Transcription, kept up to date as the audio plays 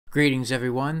Greetings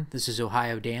everyone, this is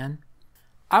Ohio Dan.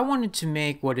 I wanted to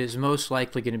make what is most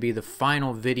likely going to be the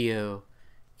final video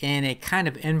in a kind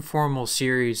of informal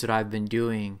series that I've been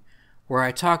doing where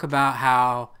I talk about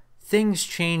how things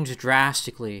change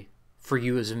drastically for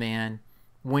you as a man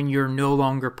when you're no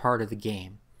longer part of the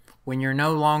game. When you're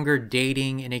no longer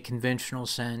dating in a conventional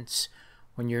sense,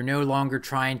 when you're no longer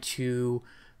trying to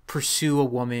pursue a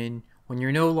woman, when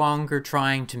you're no longer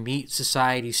trying to meet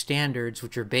society's standards,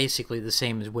 which are basically the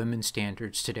same as women's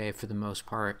standards today for the most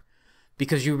part,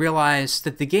 because you realize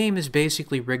that the game is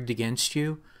basically rigged against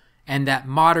you, and that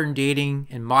modern dating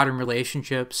and modern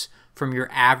relationships, from your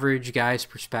average guy's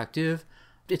perspective,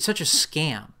 it's such a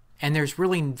scam, and there's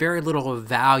really very little of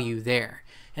value there,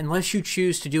 unless you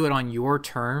choose to do it on your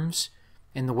terms,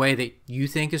 in the way that you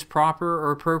think is proper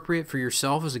or appropriate for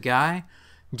yourself as a guy.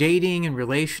 Dating and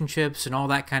relationships and all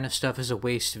that kind of stuff is a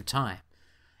waste of time.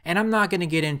 And I'm not going to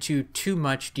get into too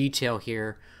much detail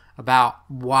here about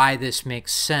why this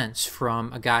makes sense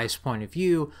from a guy's point of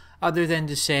view, other than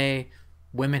to say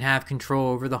women have control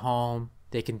over the home.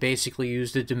 They can basically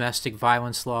use the domestic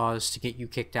violence laws to get you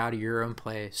kicked out of your own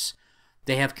place.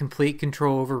 They have complete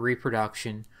control over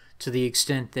reproduction to the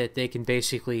extent that they can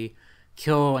basically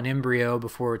kill an embryo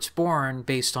before it's born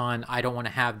based on, I don't want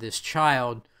to have this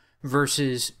child,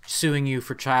 versus suing you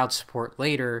for child support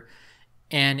later.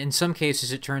 And in some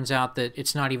cases, it turns out that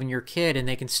it's not even your kid and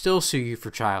they can still sue you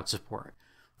for child support.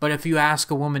 But if you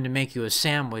ask a woman to make you a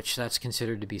sandwich, that's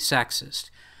considered to be sexist.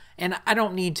 And I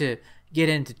don't need to get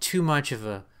into too much of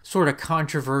a sort of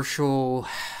controversial,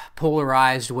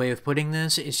 polarized way of putting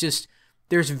this. It's just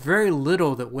there's very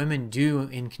little that women do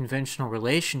in conventional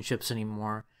relationships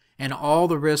anymore. And all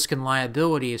the risk and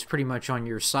liability is pretty much on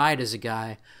your side as a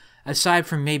guy, aside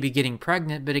from maybe getting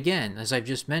pregnant. But again, as I've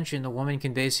just mentioned, the woman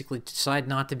can basically decide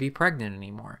not to be pregnant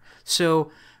anymore. So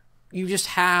you just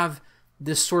have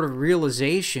this sort of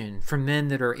realization from men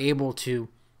that are able to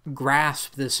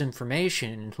grasp this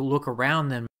information and to look around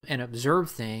them and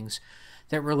observe things,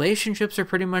 that relationships are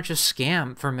pretty much a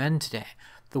scam for men today.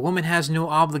 The woman has no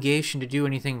obligation to do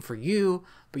anything for you,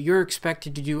 but you're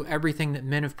expected to do everything that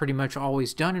men have pretty much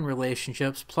always done in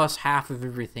relationships, plus half of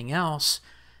everything else.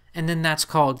 And then that's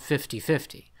called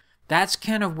 50-50. That's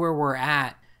kind of where we're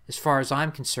at as far as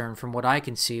I'm concerned from what I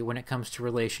can see when it comes to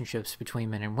relationships between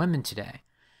men and women today.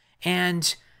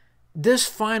 And this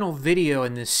final video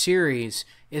in this series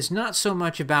is not so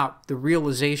much about the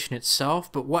realization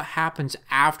itself, but what happens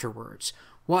afterwards.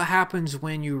 What happens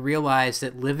when you realize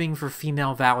that living for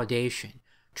female validation,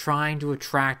 trying to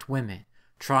attract women,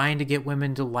 trying to get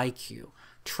women to like you,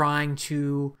 trying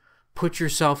to put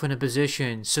yourself in a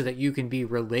position so that you can be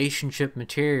relationship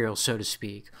material, so to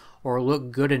speak, or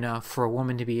look good enough for a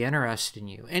woman to be interested in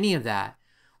you, any of that,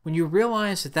 when you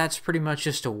realize that that's pretty much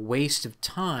just a waste of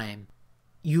time,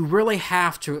 you really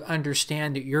have to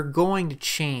understand that you're going to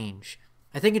change.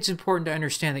 I think it's important to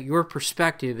understand that your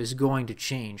perspective is going to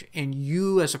change, and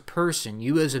you as a person,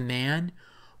 you as a man,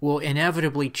 will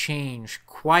inevitably change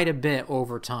quite a bit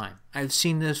over time. I've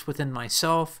seen this within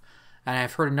myself, and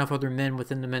I've heard enough other men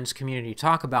within the men's community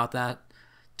talk about that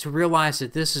to realize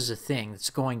that this is a thing that's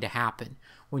going to happen.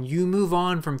 When you move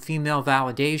on from female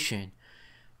validation,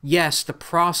 yes, the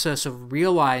process of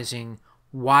realizing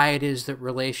why it is that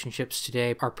relationships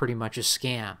today are pretty much a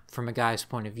scam from a guy's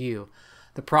point of view,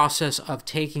 the process of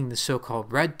taking the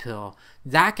so-called red pill,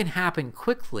 that can happen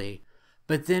quickly,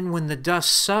 but then when the dust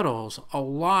settles, a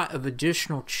lot of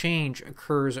additional change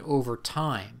occurs over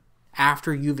time,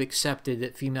 after you've accepted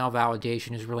that female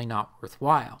validation is really not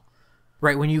worthwhile.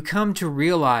 Right, when you come to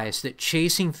realize that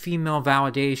chasing female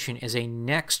validation is a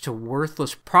next to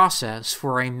worthless process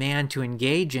for a man to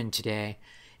engage in today,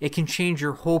 it can change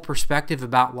your whole perspective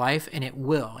about life, and it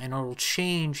will. And it'll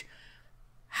change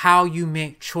how you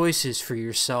make choices for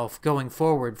yourself going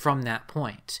forward from that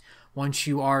point. Once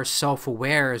you are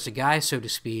self-aware as a guy, so to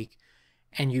speak,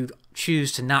 and you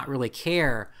choose to not really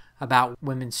care about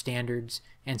women's standards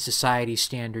and society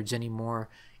standards anymore,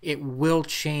 it will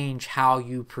change how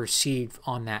you perceive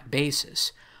on that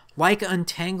basis. Like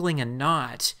untangling a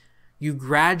knot, you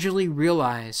gradually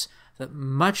realize that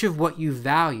much of what you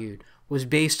valued was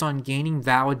based on gaining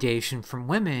validation from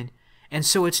women, and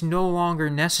so it's no longer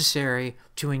necessary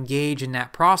to engage in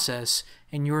that process,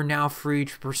 and you're now free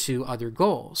to pursue other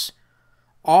goals.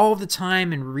 All the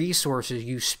time and resources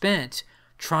you spent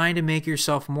trying to make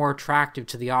yourself more attractive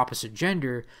to the opposite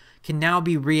gender can now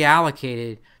be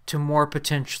reallocated to more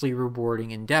potentially rewarding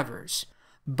endeavors.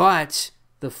 But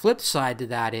the flip side to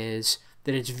that is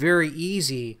that it's very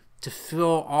easy to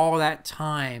fill all that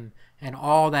time and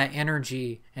all that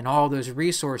energy and all those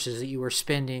resources that you were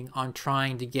spending on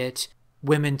trying to get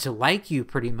women to like you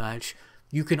pretty much,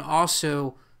 you can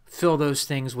also fill those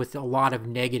things with a lot of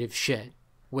negative shit,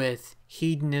 with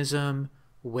hedonism,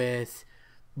 with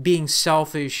being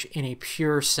selfish in a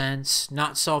pure sense,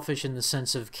 not selfish in the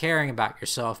sense of caring about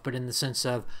yourself, but in the sense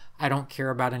of I don't care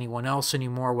about anyone else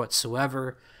anymore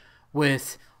whatsoever,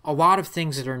 with a lot of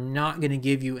things that are not going to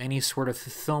give you any sort of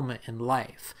fulfillment in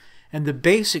life. And the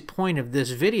basic point of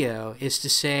this video is to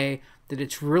say that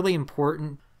it's really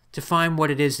important to find what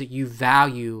it is that you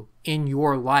value in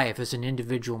your life as an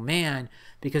individual man,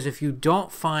 because if you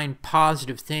don't find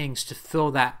positive things to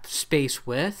fill that space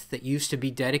with that used to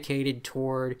be dedicated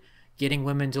toward getting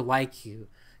women to like you,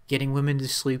 getting women to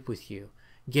sleep with you,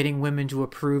 getting women to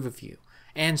approve of you,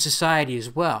 and society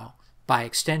as well, by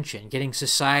extension, getting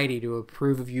society to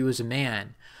approve of you as a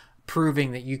man,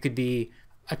 proving that you could be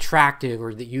attractive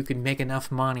or that you can make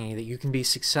enough money, that you can be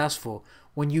successful.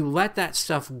 When you let that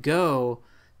stuff go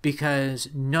because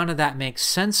none of that makes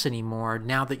sense anymore,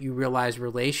 now that you realize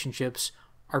relationships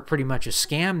are pretty much a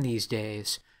scam these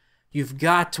days, you've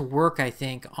got to work, I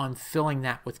think, on filling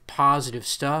that with positive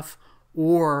stuff,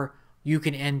 or you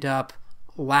can end up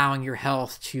allowing your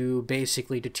health to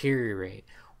basically deteriorate,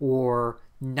 or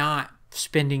not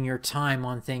spending your time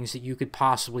on things that you could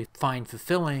possibly find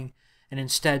fulfilling, and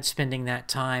instead spending that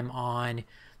time on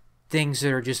things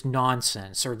that are just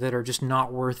nonsense or that are just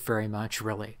not worth very much,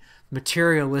 really.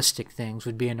 Materialistic things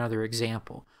would be another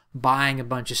example. Buying a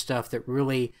bunch of stuff that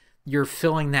really, you're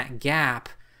filling that gap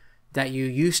that you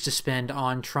used to spend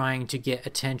on trying to get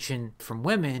attention from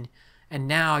women, and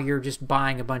now you're just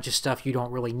buying a bunch of stuff you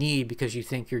don't really need because you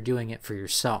think you're doing it for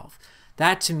yourself.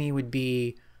 That to me would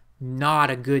be not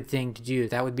a good thing to do.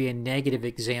 That would be a negative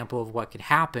example of what could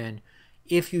happen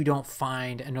if you don't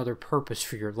find another purpose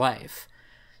for your life.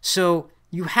 So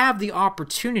you have the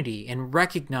opportunity in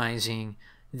recognizing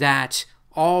that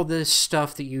all this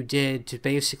stuff that you did to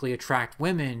basically attract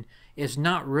women is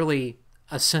not really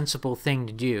a sensible thing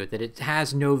to do, that it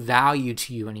has no value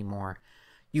to you anymore.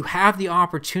 You have the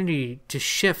opportunity to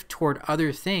shift toward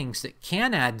other things that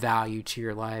can add value to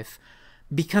your life,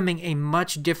 becoming a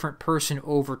much different person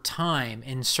over time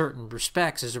in certain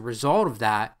respects as a result of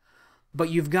that. But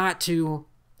you've got to,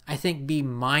 I think, be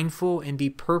mindful and be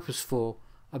purposeful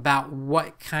about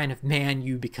what kind of man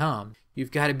you become.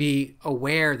 You've got to be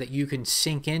aware that you can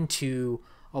sink into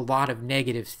a lot of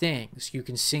negative things. You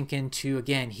can sink into,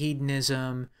 again,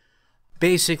 hedonism,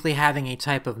 basically having a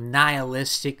type of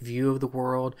nihilistic view of the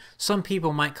world. Some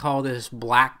people might call this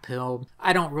black pill.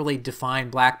 I don't really define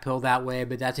black pill that way,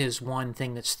 but that is one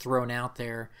thing that's thrown out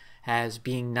there as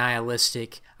being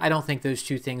nihilistic. I don't think those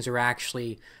two things are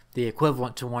actually the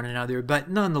equivalent to one another, but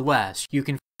nonetheless, you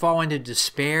can fall into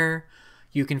despair.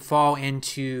 You can fall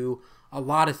into a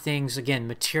lot of things, again,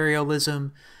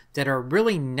 materialism, that are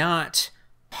really not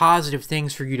positive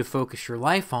things for you to focus your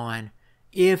life on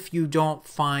if you don't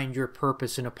find your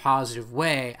purpose in a positive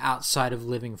way outside of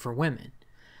living for women.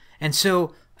 And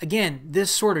so, again,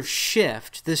 this sort of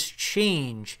shift, this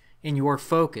change in your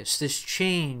focus, this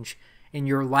change in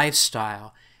your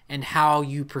lifestyle and how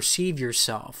you perceive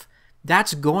yourself,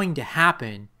 that's going to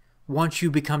happen once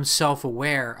you become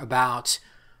self-aware about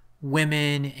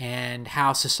women and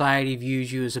how society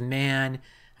views you as a man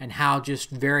and how just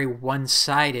very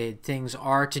one-sided things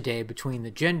are today between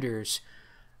the genders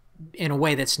in a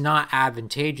way that's not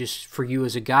advantageous for you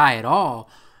as a guy at all.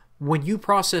 When you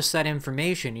process that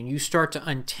information and you start to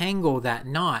untangle that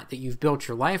knot that you've built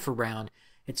your life around,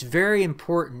 it's very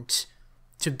important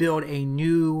to build a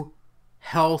new,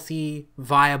 healthy,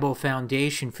 viable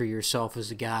foundation for yourself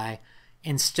as a guy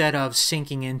instead of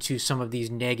sinking into some of these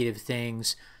negative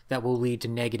things that will lead to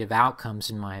negative outcomes,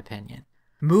 in my opinion.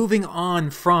 Moving on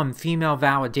from female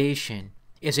validation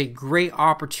is a great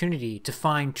opportunity to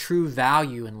find true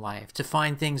value in life, to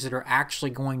find things that are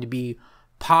actually going to be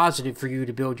positive for you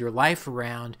to build your life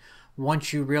around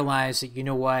once you realize that, you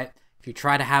know what, if you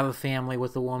try to have a family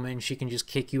with a woman, she can just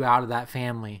kick you out of that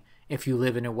family if you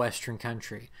live in a Western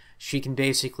country. She can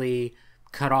basically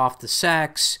cut off the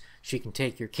sex, she can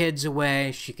take your kids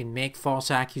away, she can make false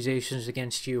accusations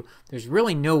against you. There's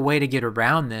really no way to get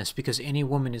around this because any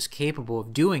woman is capable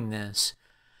of doing this.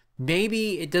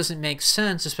 Maybe it doesn't make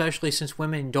sense, especially since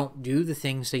women don't do the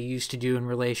things they used to do in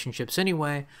relationships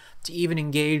anyway, to even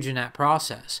engage in that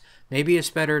process. Maybe it's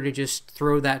better to just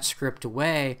throw that script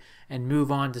away and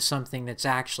move on to something that's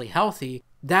actually healthy.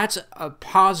 That's a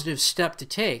positive step to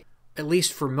take. At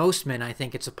least for most men, I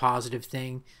think it's a positive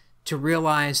thing to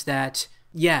realize that,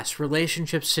 yes,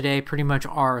 relationships today pretty much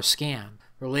are a scam.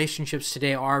 Relationships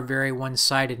today are very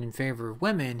one-sided in favor of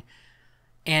women,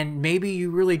 and maybe you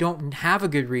really don't have a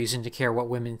good reason to care what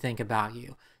women think about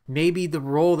you. maybe the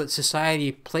role that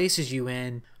society places you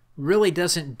in really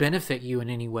doesn't benefit you in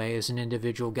any way as an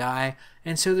individual guy,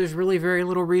 and so there's really very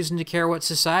little reason to care what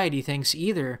society thinks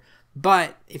either.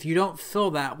 But if you don't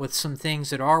fill that with some things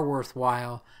that are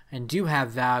worthwhile and do have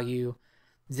value,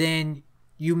 then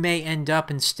you may end up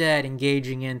instead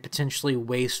engaging in potentially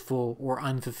wasteful or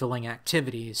unfulfilling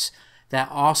activities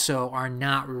that also are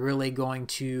not really going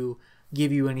to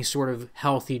give you any sort of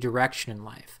healthy direction in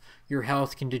life. Your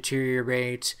health can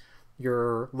deteriorate,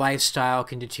 your lifestyle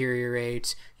can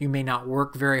deteriorate, you may not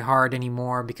work very hard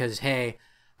anymore because, hey,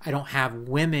 I don't have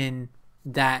women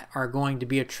that are going to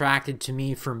be attracted to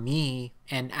me for me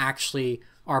and actually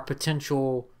are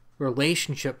potential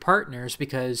relationship partners,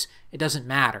 because it doesn't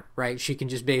matter, right? She can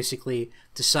just basically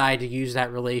decide to use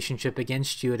that relationship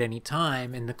against you at any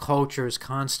time, and the culture is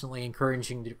constantly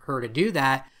encouraging her to do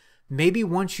that. Maybe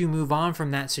once you move on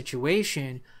from that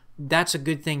situation, that's a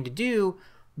good thing to do,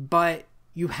 but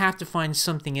you have to find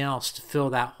something else to fill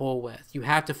that hole with. You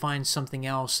have to find something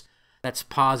else that's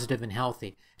positive and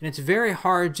healthy. And it's very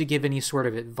hard to give any sort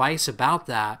of advice about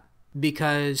that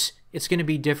because it's going to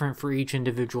be different for each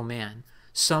individual man.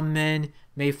 Some men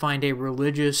may find a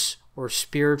religious or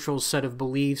spiritual set of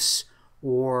beliefs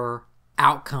or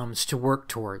outcomes to work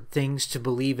toward, things to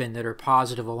believe in that are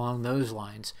positive along those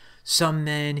lines. Some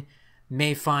men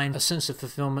may find a sense of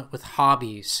fulfillment with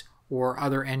hobbies or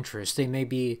other interests. They may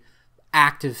be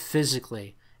active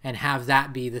physically and have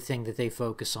that be the thing that they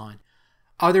focus on.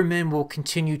 Other men will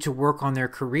continue to work on their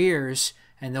careers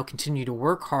and they'll continue to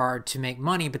work hard to make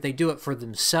money, but they do it for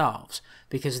themselves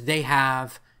because they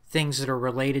have things that are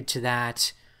related to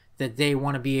that they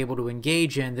want to be able to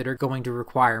engage in that are going to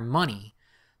require money.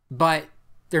 But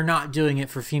they're not doing it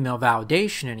for female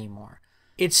validation anymore.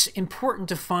 It's important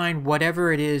to find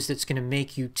whatever it is that's going to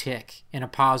make you tick in a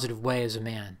positive way as a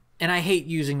man. And I hate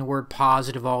using the word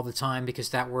positive all the time because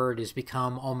that word has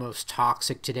become almost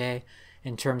toxic today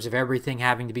in terms of everything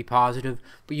having to be positive.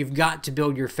 But you've got to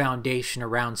build your foundation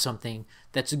around something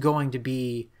that's going to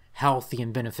be healthy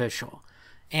and beneficial.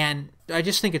 And I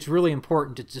just think it's really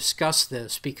important to discuss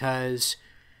this because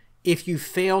if you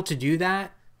fail to do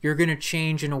that, you're going to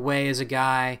change in a way as a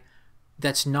guy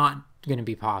that's not going to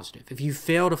be positive. If you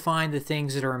fail to find the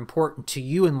things that are important to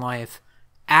you in life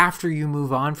after you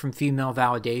move on from female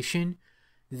validation,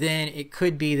 then it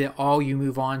could be that all you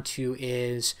move on to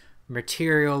is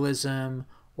materialism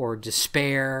or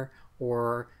despair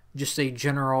or just a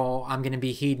general, I'm going to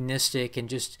be hedonistic and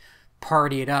just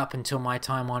party it up until my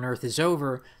time on earth is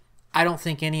over. I don't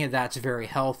think any of that's very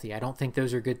healthy. I don't think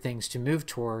those are good things to move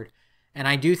toward. And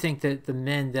I do think that the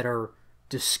men that are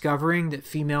discovering that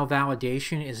female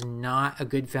validation is not a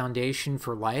good foundation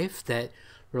for life, that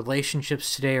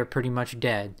relationships today are pretty much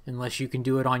dead unless you can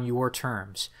do it on your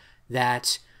terms,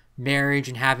 that marriage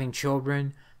and having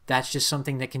children, that's just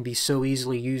something that can be so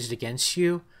easily used against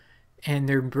you. And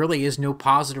there really is no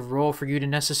positive role for you to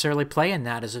necessarily play in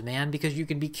that as a man because you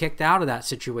can be kicked out of that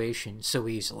situation so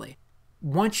easily.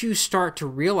 Once you start to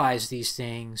realize these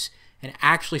things and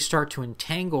actually start to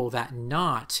entangle that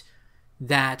knot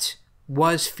that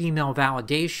was female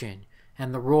validation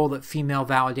and the role that female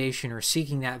validation or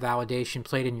seeking that validation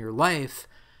played in your life,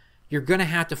 you're going to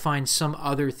have to find some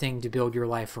other thing to build your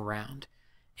life around.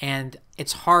 And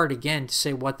it's hard, again, to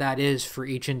say what that is for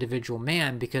each individual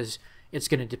man because it's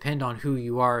going to depend on who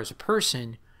you are as a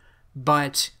person.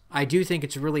 But I do think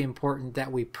it's really important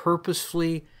that we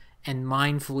purposefully and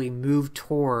mindfully move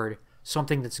toward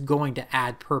something that's going to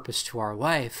add purpose to our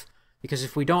life. Because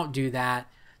if we don't do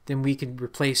that, then we could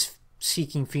replace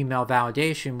seeking female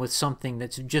validation with something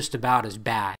that's just about as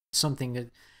bad, something that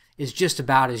is just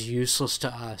about as useless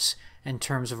to us in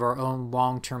terms of our own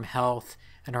long-term health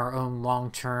and our own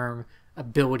long-term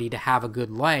ability to have a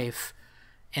good life.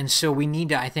 And so we need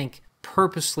to, I think,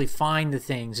 purposely find the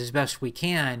things as best we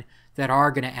can that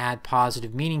are going to add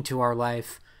positive meaning to our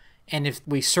life. And if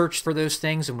we search for those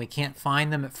things and we can't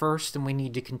find them at first, then we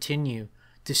need to continue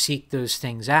to seek those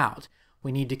things out.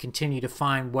 We need to continue to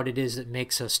find what it is that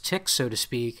makes us tick, so to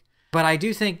speak. But I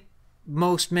do think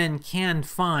most men can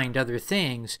find other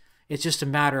things. It's just a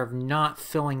matter of not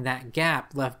filling that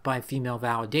gap left by female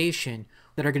validation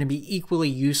that are going to be equally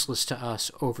useless to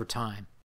us over time.